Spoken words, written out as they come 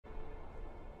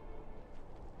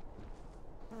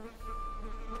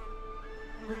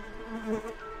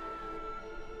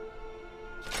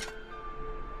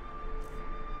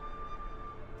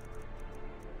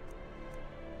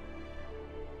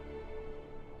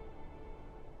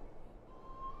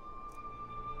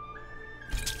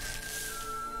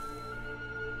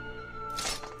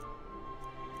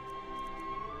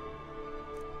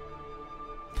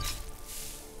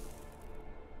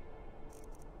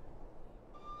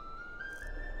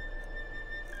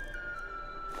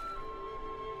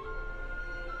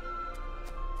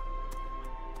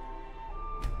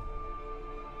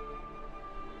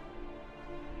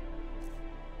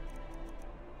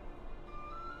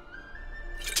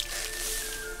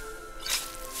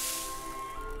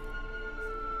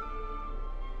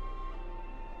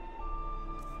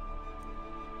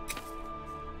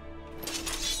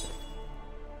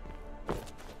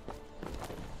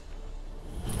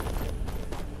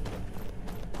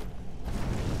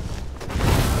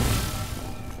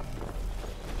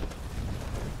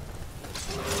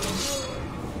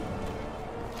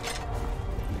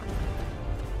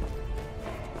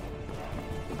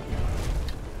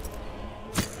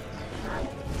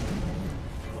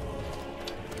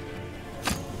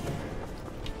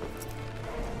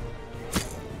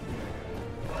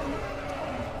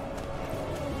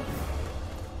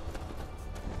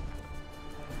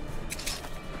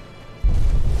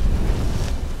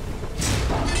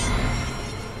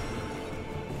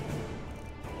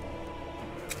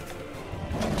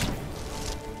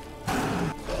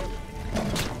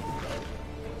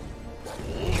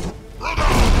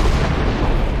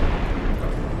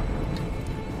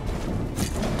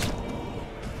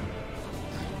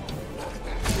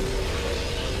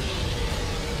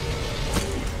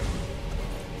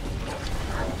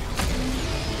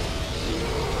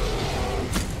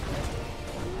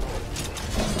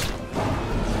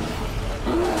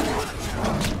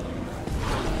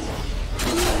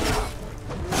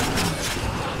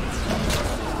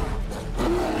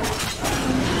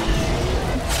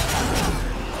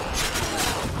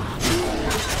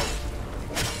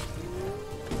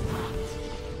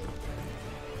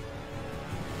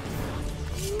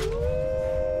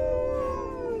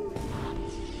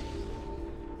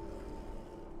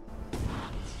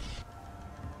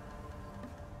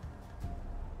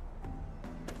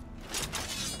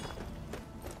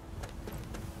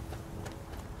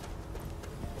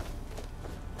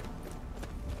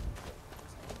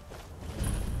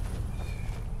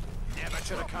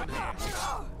should have come here.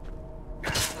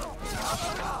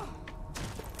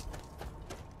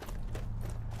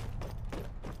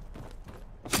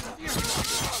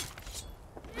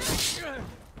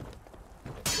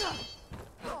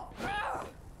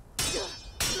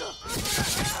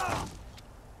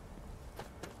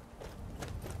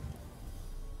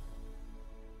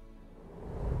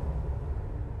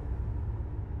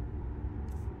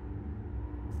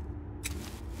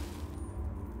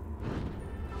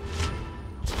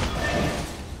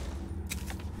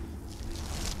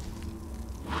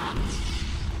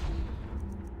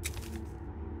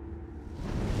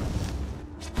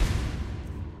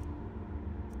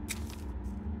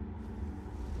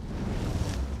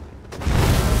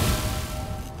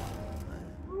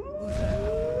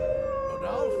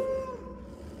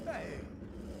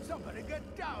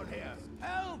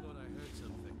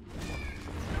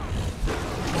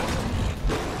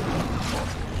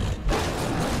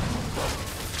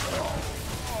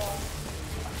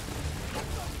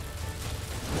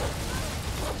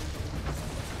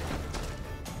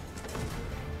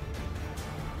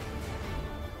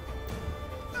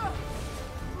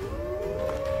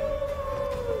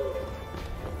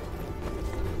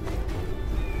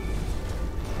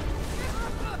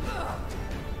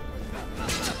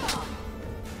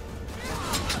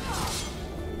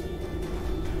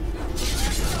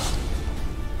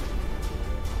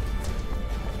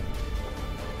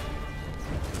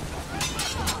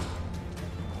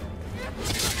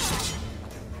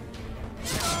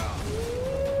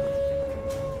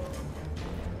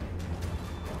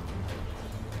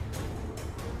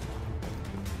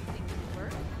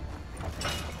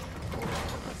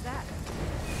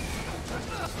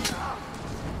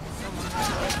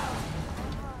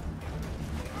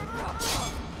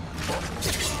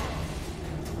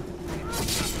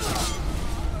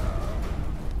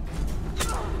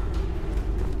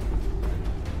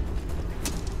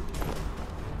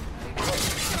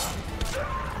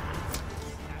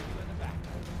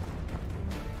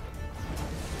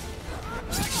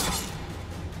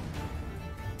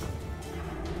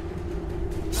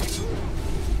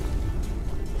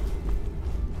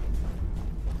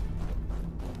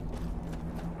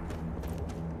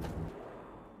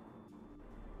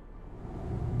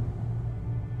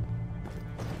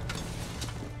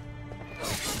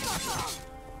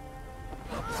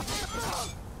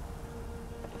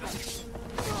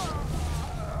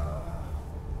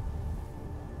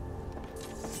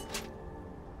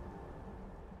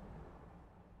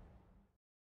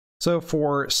 So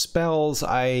for spells,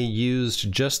 I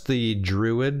used just the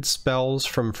druid spells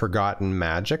from Forgotten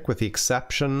Magic, with the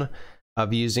exception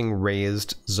of using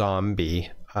Raised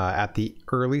Zombie at the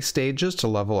early stages to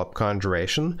level up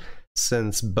Conjuration,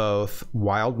 since both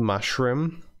Wild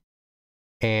Mushroom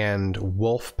and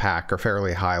Wolf Pack are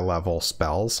fairly high level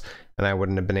spells, and I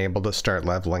wouldn't have been able to start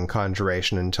leveling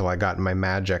Conjuration until I got my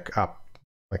magic up,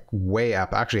 like way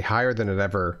up, actually higher than it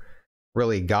ever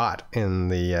really got in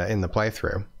the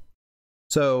playthrough.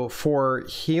 So for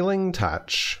Healing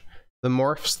Touch, the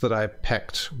morphs that I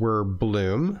picked were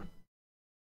Bloom,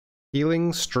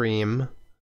 Healing Stream,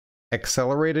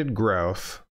 Accelerated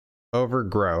Growth,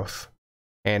 Overgrowth,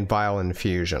 and Vile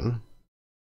Infusion.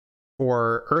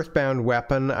 For Earthbound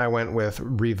Weapon, I went with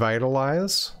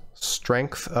Revitalize,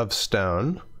 Strength of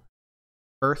Stone,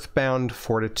 Earthbound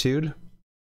Fortitude,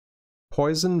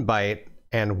 Poison Bite,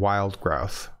 and Wild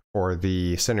Growth for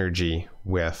the synergy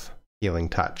with Healing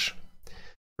Touch.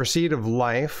 For Seed of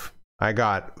Life, I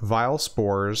got Vile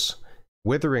Spores,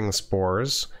 Withering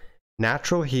Spores,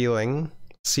 Natural Healing,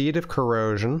 Seed of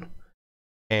Corrosion,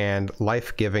 and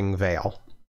Life-Giving Veil.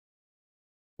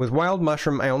 With Wild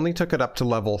Mushroom, I only took it up to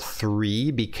level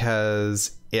 3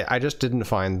 because I just didn't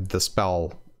find the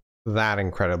spell that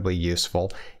incredibly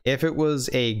useful. If it was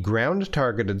a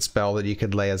ground-targeted spell that you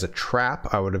could lay as a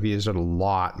trap, I would have used it a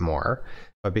lot more.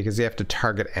 But because you have to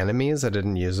target enemies, I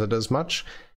didn't use it as much.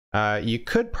 You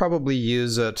could probably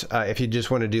use it if you just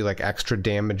want to do like extra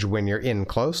damage when you're in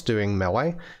close doing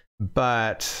melee.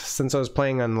 But since I was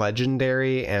playing on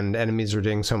Legendary and enemies were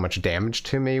doing so much damage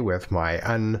to me with my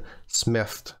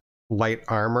unsmithed light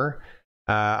armor,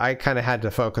 I kind of had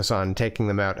to focus on taking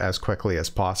them out as quickly as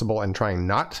possible and trying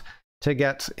not to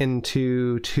get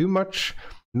into too much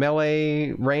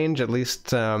melee range, at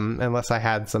least unless I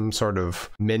had some sort of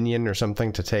minion or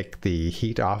something to take the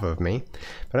heat off of me.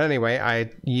 But anyway,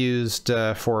 I used,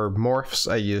 for morphs,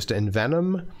 I used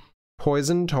Envenom,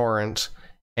 Poison Torrent,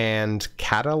 and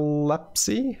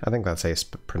Catalepsy. I think that's how you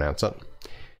pronounce it.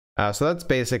 So that's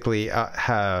basically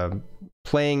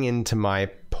playing into my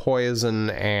poison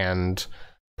and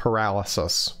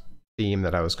paralysis theme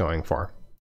that I was going for.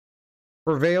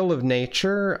 For Veil of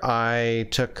Nature, I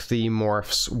took the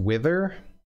morphs Wither,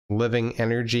 Living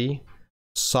Energy,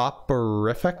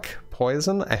 Soporific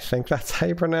Poison, I think that's how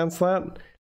you pronounce that,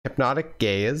 Hypnotic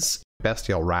Gaze,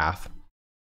 Bestial Wrath.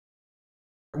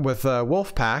 With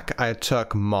Wolf Pack, I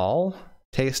took Maul,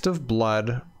 Taste of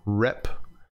Blood, Rip,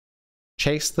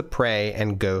 Chase the Prey,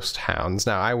 and Ghost Hounds.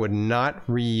 Now, I would not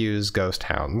reuse Ghost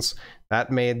Hounds.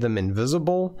 That made them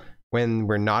invisible when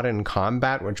we're not in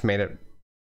combat, which made it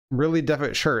really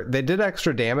difficult. Sure, they did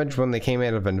extra damage when they came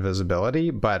out of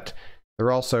invisibility, but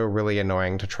they're also really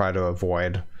annoying to try to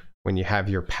avoid when you have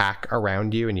your pack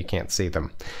around you and you can't see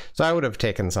them. So I would have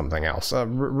taken something else.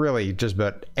 Really, just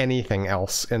about anything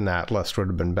else in that list would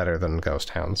have been better than Ghost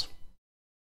Hounds.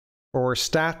 For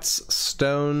stats,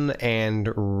 stone,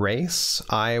 and race,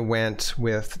 I went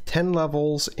with 10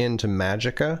 levels into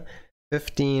magicka,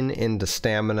 15 into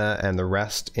stamina, and the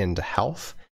rest into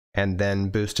health, and then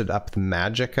boosted up the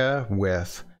magicka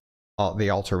with the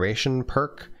alteration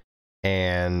perk,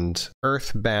 and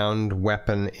earthbound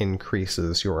weapon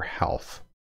increases your health.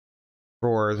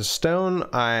 For the stone,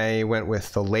 I went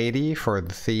with the lady for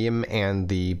the theme, and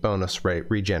the bonus rate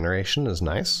regeneration is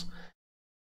nice.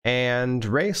 And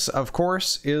race, of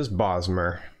course, is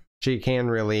Bosmer. She can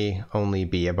really only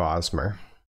be a Bosmer.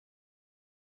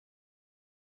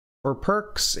 For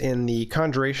perks, in the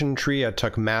Conjuration tree, I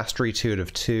took Mastery 2 out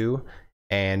of 2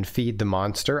 and Feed the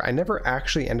Monster. I never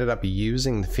actually ended up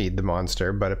using the Feed the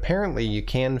Monster, but apparently you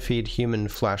can feed human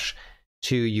flesh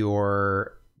to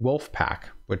your wolf pack,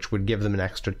 which would give them an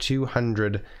extra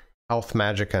 200 health,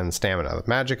 magicka, and stamina.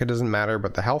 Magicka doesn't matter,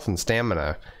 but the health and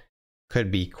stamina could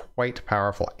be quite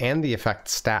powerful, and the effect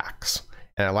stacks,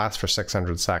 and it lasts for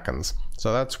 600 seconds.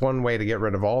 So that's one way to get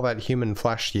rid of all that human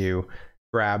flesh you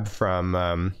grab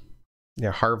from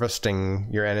harvesting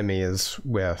your enemies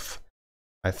with,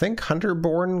 I think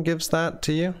Hunterborn gives that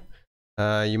to you.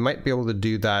 You might be able to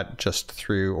do that just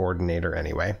through Ordinator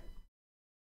anyway.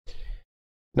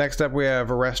 Next up we have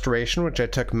a Restoration, which I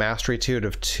took Mastery 2 out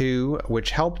of 2,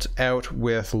 which helped out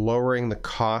with lowering the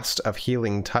cost of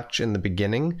Healing Touch in the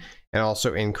beginning, and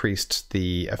also increased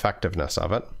the effectiveness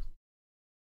of it.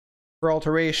 For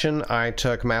Alteration, I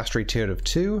took Mastery 2 out of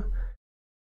 2.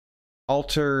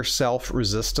 Alter Self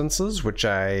Resistances, which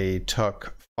I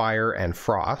took Fire and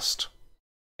Frost.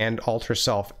 And Alter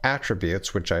Self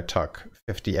Attributes, which I took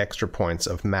 50 extra points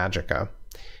of magicka.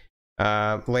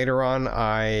 Later on,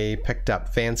 I picked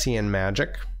up Fancy and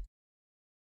Magic,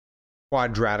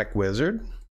 Quadratic Wizard,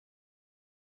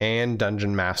 and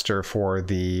Dungeon Master for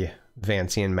the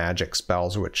Fancy and Magic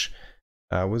spells, which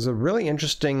was a really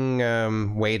interesting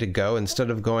way to go. Instead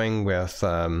of going with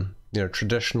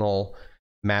traditional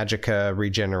magicka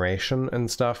regeneration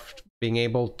and stuff, being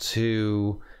able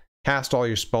to cast all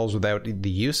your spells without the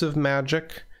use of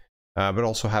magic, but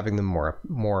also having them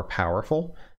more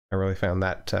powerful. I really found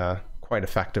that quite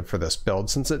effective for this build,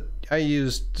 since I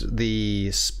used the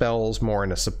spells more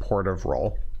in a supportive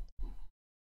role.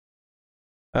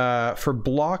 For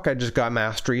block, I just got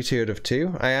Mastery 2 out of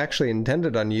 2. I actually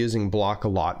intended on using block a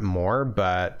lot more,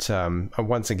 but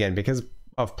once again, because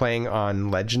of playing on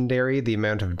Legendary, the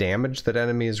amount of damage that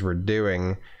enemies were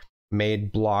doing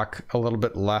made block a little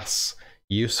bit less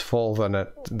useful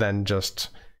than just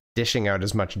dishing out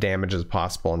as much damage as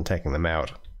possible and taking them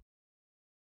out.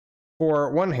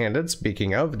 For one-handed,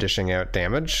 speaking of dishing out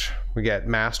damage, we get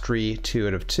Mastery 2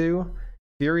 out of 2,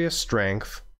 Furious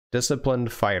Strength,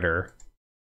 Disciplined Fighter,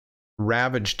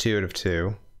 Ravage 2 out of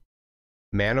 2,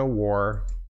 Mana War,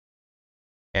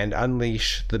 and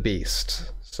Unleash the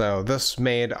Beast. So this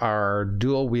made our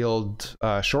dual-wield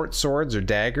short swords or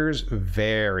daggers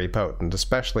very potent,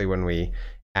 especially when we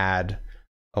add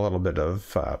a little bit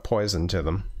of poison to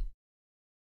them.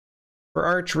 For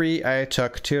archery, I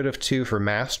took 2 out of 2 for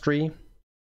Mastery,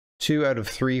 2 out of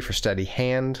 3 for Steady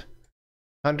Hand,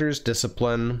 Hunter's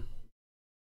Discipline,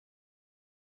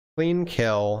 Clean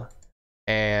Kill,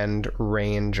 and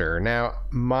Ranger. Now,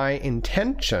 my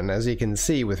intention, as you can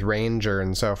see with Ranger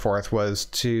and so forth, was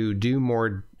to do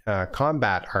more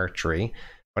combat archery,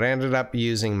 but I ended up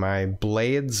using my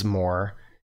blades more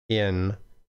in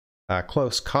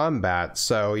close combat,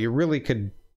 so you really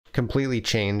could completely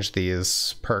change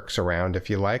these perks around if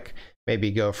you like.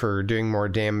 Maybe go for doing more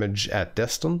damage at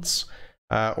distance,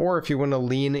 or if you want to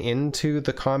lean into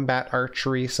the combat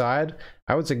archery side,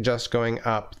 I would suggest going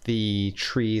up the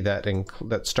tree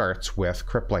that starts with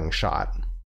Crippling Shot.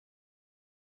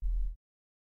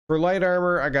 For light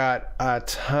armor, I got a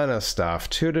ton of stuff.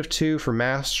 2 out of 2 for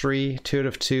Mastery, 2 out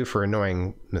of 2 for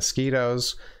Annoying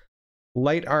Mosquitoes,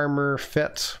 Light Armor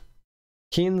Fit,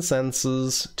 Keen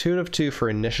Senses, 2 out of 2 for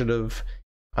Initiative,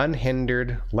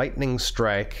 Unhindered, Lightning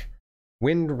Strike,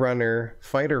 Wind Runner,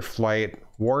 Fight or Flight,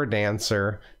 War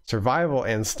Dancer, Survival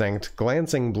Instinct,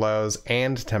 Glancing Blows,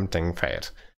 and Tempting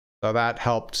Fate. So that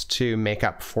helped to make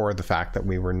up for the fact that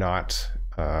we were not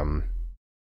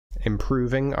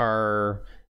improving our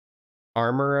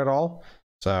armor at all.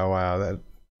 So that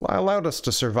allowed us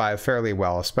to survive fairly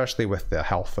well, especially with the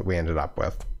health that we ended up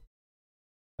with.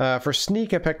 For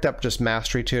Sneak, I picked up just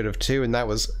Mastery to it of 2, and that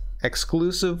was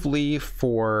exclusively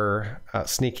for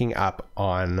sneaking up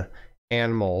on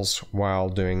animals while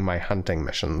doing my hunting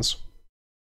missions.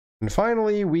 And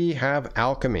finally, we have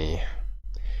Alchemy.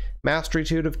 Mastery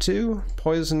to it of 2,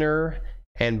 Poisoner,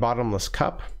 and Bottomless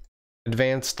Cup.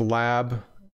 Advanced Lab,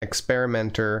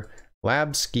 Experimenter,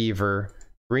 Lab Skeever,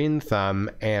 Green Thumb,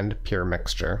 and Pure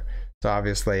Mixture. So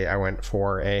obviously I went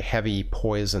for a heavy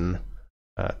poison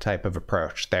type of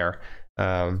approach there.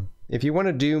 If you want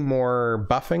to do more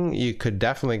buffing, you could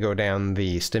definitely go down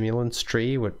the stimulants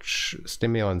tree, which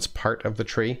stimulants part of the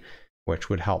tree, which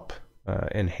would help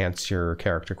enhance your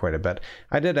character quite a bit.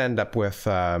 I did end up with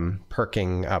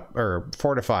perking up or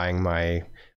fortifying my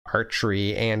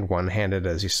archery and one-handed,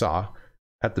 as you saw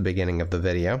at the beginning of the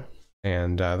video,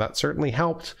 and that certainly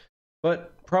helped,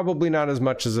 but probably not as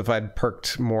much as if I'd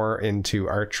perked more into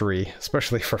archery,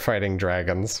 especially for fighting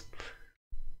dragons.